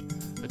marriage,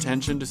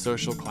 attention to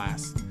social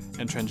class,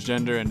 and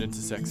transgender and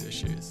intersex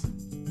issues.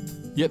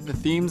 Yet the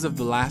themes of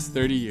the last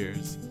 30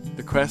 years,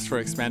 the quest for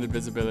expanded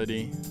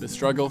visibility, the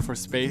struggle for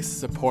space,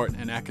 support,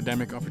 and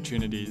academic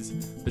opportunities,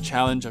 the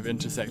challenge of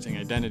intersecting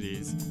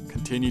identities,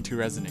 continue to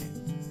resonate.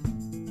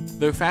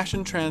 Though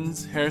fashion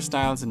trends,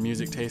 hairstyles, and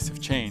music tastes have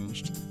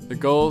changed, the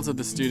goals of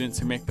the students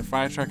who make the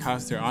Fire Truck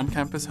House their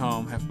on-campus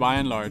home have by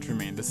and large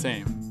remained the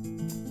same.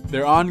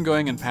 Their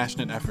ongoing and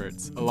passionate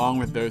efforts, along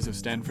with those of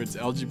Stanford's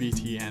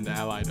LGBT and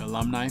allied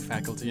alumni,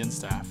 faculty, and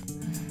staff,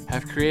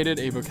 have created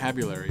a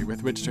vocabulary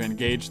with which to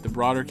engage the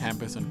broader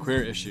campus on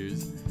queer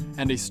issues,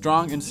 and a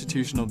strong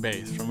institutional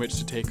base from which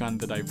to take on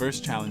the diverse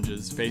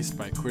challenges faced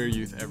by queer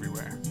youth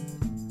everywhere.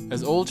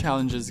 As old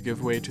challenges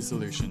give way to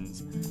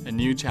solutions, and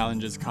new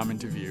challenges come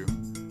into view,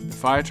 the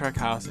Fire Truck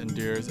House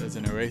endures as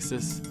an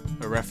oasis,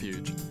 a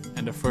refuge,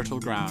 and a fertile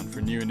ground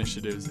for new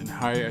initiatives in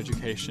higher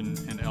education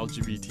and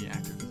LGBT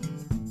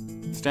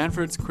activism.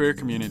 Stanford's queer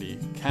community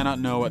cannot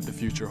know what the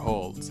future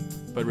holds,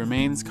 but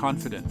remains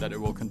confident that it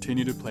will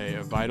continue to play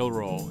a vital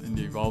role in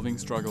the evolving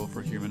struggle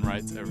for human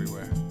rights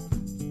everywhere.